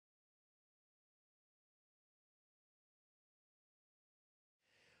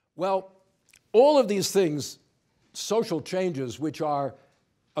Well, all of these things, social changes which are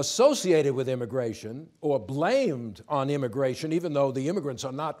associated with immigration or blamed on immigration, even though the immigrants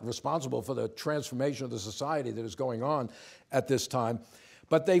are not responsible for the transformation of the society that is going on at this time,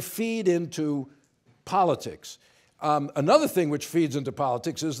 but they feed into politics. Another thing which feeds into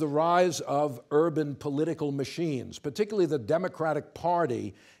politics is the rise of urban political machines, particularly the Democratic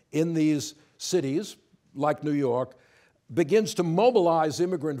Party in these cities, like New York, begins to mobilize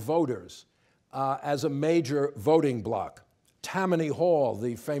immigrant voters as a major voting bloc. Tammany Hall,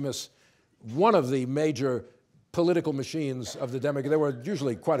 the famous, one of the major political machines of the Democrats, there were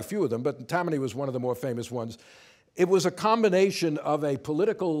usually quite a few of them, but Tammany was one of the more famous ones. It was a combination of a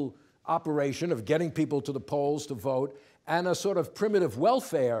political operation of getting people to the polls to vote and a sort of primitive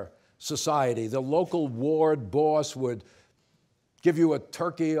welfare society. The local ward boss would give you a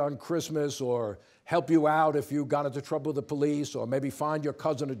turkey on Christmas or help you out if you got into trouble with the police, or maybe find your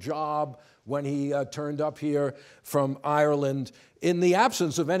cousin a job when he turned up here from Ireland. In the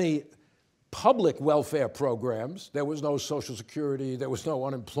absence of any public welfare programs, there was no Social Security, there was no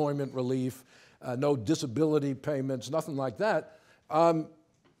unemployment relief, no disability payments, nothing like that.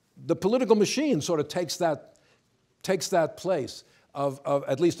 The political machine sort of takes that place of,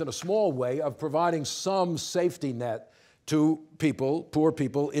 at least in a small way, of providing some safety net to people, poor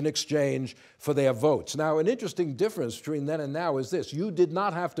people, in exchange for their votes. Now, an interesting difference between then and now is this. You did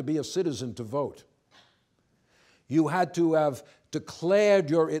not have to be a citizen to vote. You had to have declared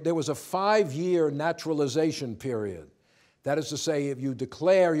there was a 5-year naturalization period. That is to say, if you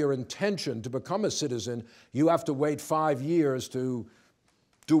declare your intention to become a citizen, you have to wait 5 years to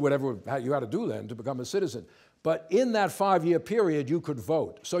do whatever you had to do then to become a citizen. But in that 5-year period, you could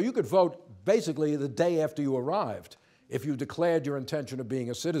vote. So you could vote basically the day after you arrived if you declared your intention of being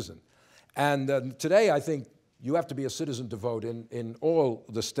a citizen. And today, I think you have to be a citizen to vote in all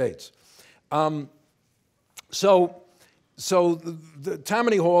the states. So the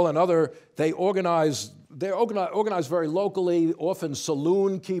Tammany Hall and other, they're organized very locally. Often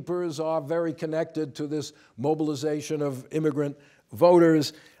saloon keepers are very connected to this mobilization of immigrant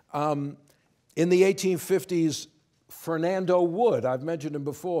voters. In the 1850s, Fernando Wood, I've mentioned him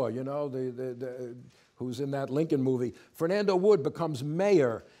before, you know, who's in that Lincoln movie. Fernando Wood becomes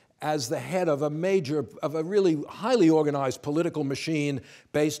mayor as the head of a really highly organized political machine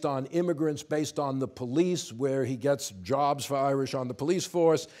based on immigrants, based on the police, where he gets jobs for Irish on the police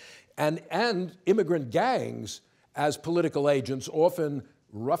force, and immigrant gangs as political agents, often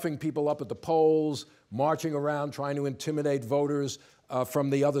roughing people up at the polls, marching around, trying to intimidate voters from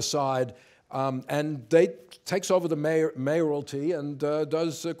the other side. And they takes over the mayoralty and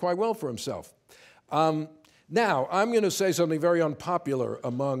does quite well for himself. Now, I'm going to say something very unpopular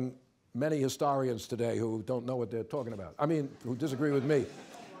among many historians today who don't know what they're talking about. I mean, who disagree with me.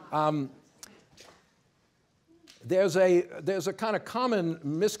 There's a kind of common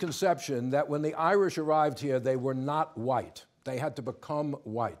misconception that when the Irish arrived here, they were not white. They had to become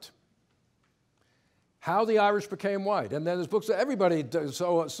white. How the Irish became white, and then there's books that everybody does,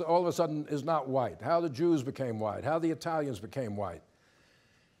 so all of a sudden is not white. How the Jews became white, how the Italians became white.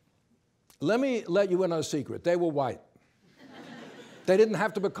 Let me let you in on a secret. They were white. They didn't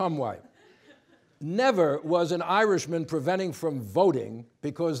have to become white. Never was an Irishman preventing from voting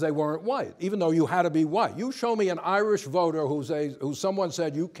because they weren't white, even though you had to be white. You show me an Irish voter who someone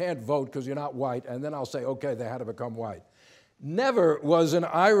said you can't vote because you're not white, and then I'll say, okay, they had to become white. Never was an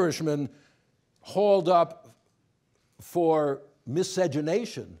Irishman hauled up for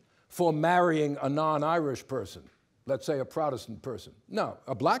miscegenation for marrying a non-Irish person, let's say a Protestant person. No,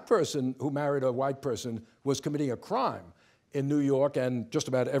 a black person who married a white person was committing a crime in New York and just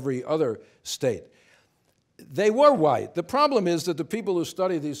about every other state. They were white. The problem is that the people who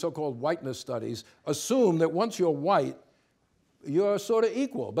study these so-called whiteness studies assume that once you're white, you're sort of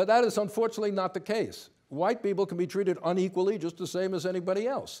equal. But that is unfortunately not the case. White people can be treated unequally just the same as anybody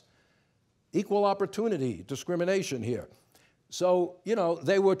else. Equal opportunity discrimination here. So, you know,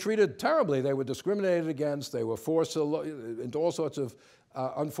 they were treated terribly. They were discriminated against. They were forced into all sorts of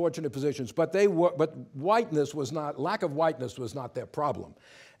unfortunate positions. But whiteness was not, lack of whiteness was not their problem.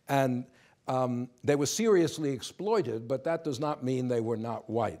 And they were seriously exploited, but that does not mean they were not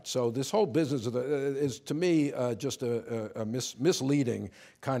white. So this whole business is to me, just a misleading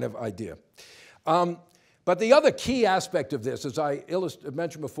kind of idea. But the other key aspect of this, as I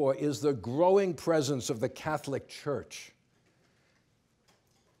mentioned before, is the growing presence of the Catholic Church.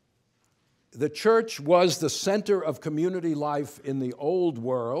 The church was the center of community life in the old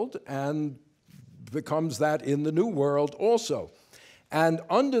world and becomes that in the new world also. And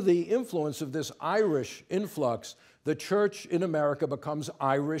under the influence of this Irish influx, the church in America becomes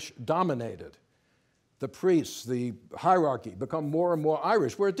Irish-dominated. The priests, the hierarchy, become more and more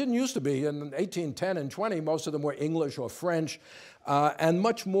Irish, where it didn't used to be. In 1810 and 20, most of them were English or French, and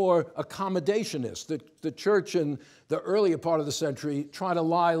much more accommodationist. The church in the earlier part of the century tried to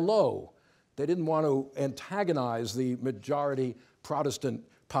lie low. They didn't want to antagonize the majority Protestant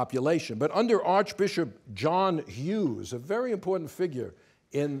population. But under Archbishop John Hughes, a very important figure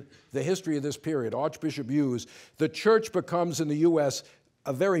in the history of this period, Archbishop Hughes, the church becomes in the U.S.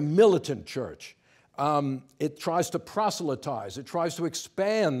 a very militant church. It tries to proselytize. It tries to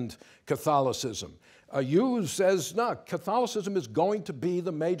expand Catholicism. Hughes says, no, Catholicism is going to be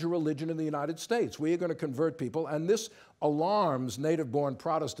the major religion in the United States. We are going to convert people, and this alarms native-born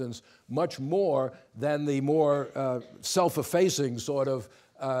Protestants much more than the more self-effacing sort of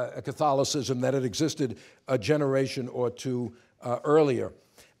Catholicism that had existed a generation or two earlier.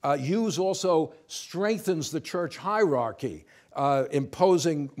 Hughes also strengthens the church hierarchy,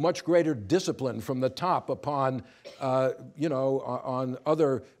 imposing much greater discipline from the top upon, on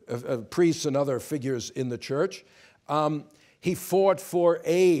other priests and other figures in the church. He fought for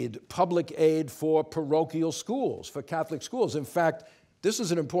aid, public aid for parochial schools, for Catholic schools. In fact, this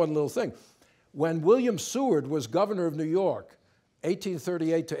is an important little thing. When William Seward was governor of New York,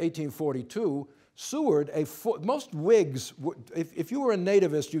 1838 to 1842, Seward, most Whigs, if you were a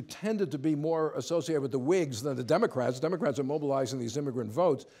nativist, you tended to be more associated with the Whigs than the Democrats. Democrats are mobilizing these immigrant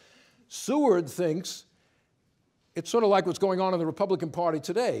votes. Seward thinks it's sort of like what's going on in the Republican Party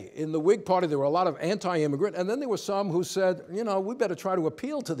today. In the Whig Party, there were a lot of anti-immigrant, and then there were some who said, you know, we better try to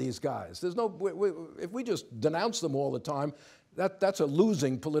appeal to these guys. If we just denounce them all the time, that's a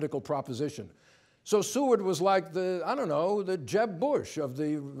losing political proposition. So Seward was like the Jeb Bush of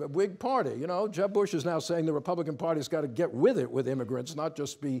the Whig Party. You know, Jeb Bush is now saying the Republican Party's got to get with it with immigrants, not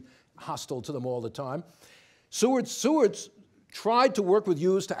just be hostile to them all the time. Seward tried to work with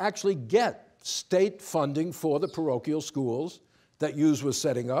Hughes to actually get state funding for the parochial schools that Hughes was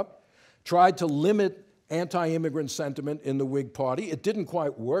setting up, tried to limit anti-immigrant sentiment in the Whig Party. It didn't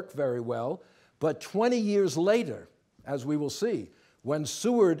quite work very well, but 20 years later, as we will see, when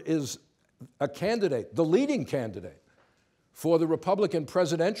Seward is a candidate, the leading candidate for the Republican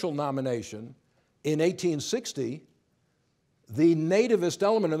presidential nomination in 1860, the nativist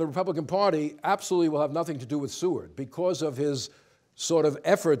element in the Republican Party absolutely will have nothing to do with Seward because of his sort of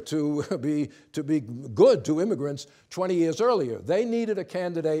effort to be good to immigrants 20 years earlier. They needed a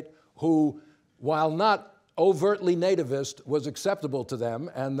candidate who, while not overtly nativist, was acceptable to them,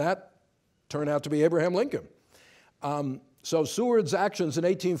 and that turned out to be Abraham Lincoln. So Seward's actions in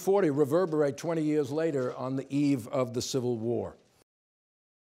 1840 reverberate 20 years later on the eve of the Civil War.